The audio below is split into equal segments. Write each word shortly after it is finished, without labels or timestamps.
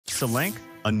Selank,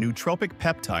 a nootropic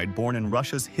peptide born in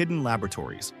Russia's hidden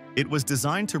laboratories. It was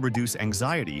designed to reduce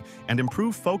anxiety and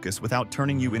improve focus without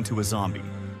turning you into a zombie.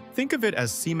 Think of it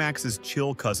as C-Max's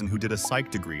chill cousin who did a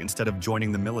psych degree instead of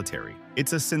joining the military.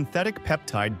 It's a synthetic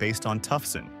peptide based on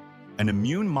tufsin, an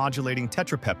immune-modulating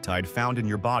tetrapeptide found in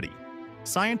your body.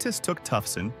 Scientists took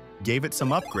tufsin, gave it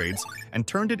some upgrades, and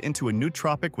turned it into a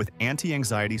nootropic with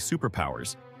anti-anxiety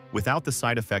superpowers, without the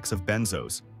side effects of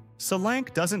benzos.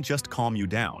 Selank doesn't just calm you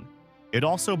down. It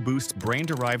also boosts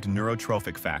brain-derived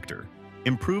neurotrophic factor,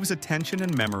 improves attention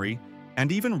and memory,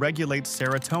 and even regulates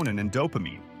serotonin and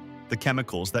dopamine, the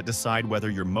chemicals that decide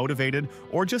whether you're motivated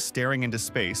or just staring into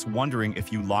space wondering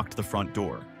if you locked the front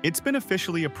door. It's been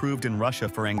officially approved in Russia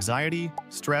for anxiety,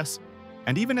 stress,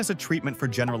 and even as a treatment for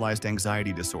generalized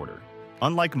anxiety disorder.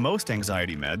 Unlike most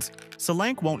anxiety meds,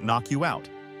 Selank won't knock you out,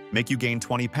 make you gain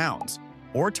 20 pounds,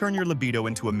 or turn your libido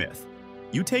into a myth.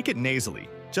 You take it nasally,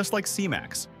 just like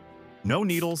C-Max. No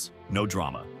needles, no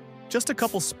drama. Just a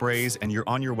couple sprays and you're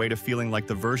on your way to feeling like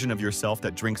the version of yourself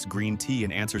that drinks green tea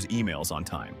and answers emails on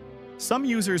time. Some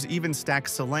users even stack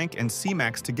Selank and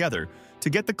C-Max together to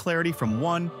get the clarity from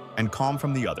one and calm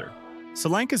from the other.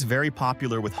 Selank is very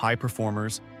popular with high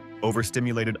performers,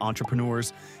 overstimulated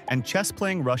entrepreneurs, and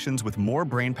chess-playing Russians with more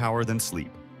brainpower than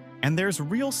sleep. And there's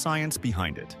real science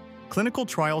behind it. Clinical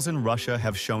trials in Russia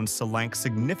have shown Selank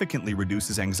significantly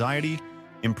reduces anxiety,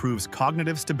 improves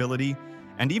cognitive stability,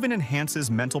 and even enhances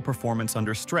mental performance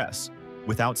under stress,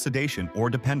 without sedation or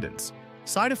dependence.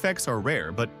 Side effects are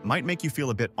rare but might make you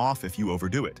feel a bit off if you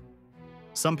overdo it.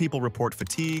 Some people report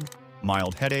fatigue,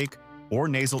 mild headache, or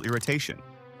nasal irritation.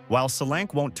 While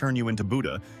Selank won't turn you into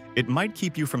Buddha, it might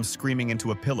keep you from screaming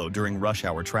into a pillow during rush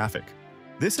hour traffic.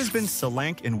 This has been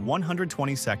Selank in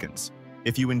 120 seconds.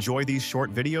 If you enjoy these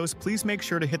short videos, please make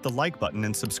sure to hit the like button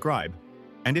and subscribe.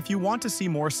 And if you want to see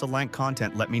more Selank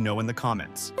content, let me know in the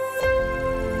comments.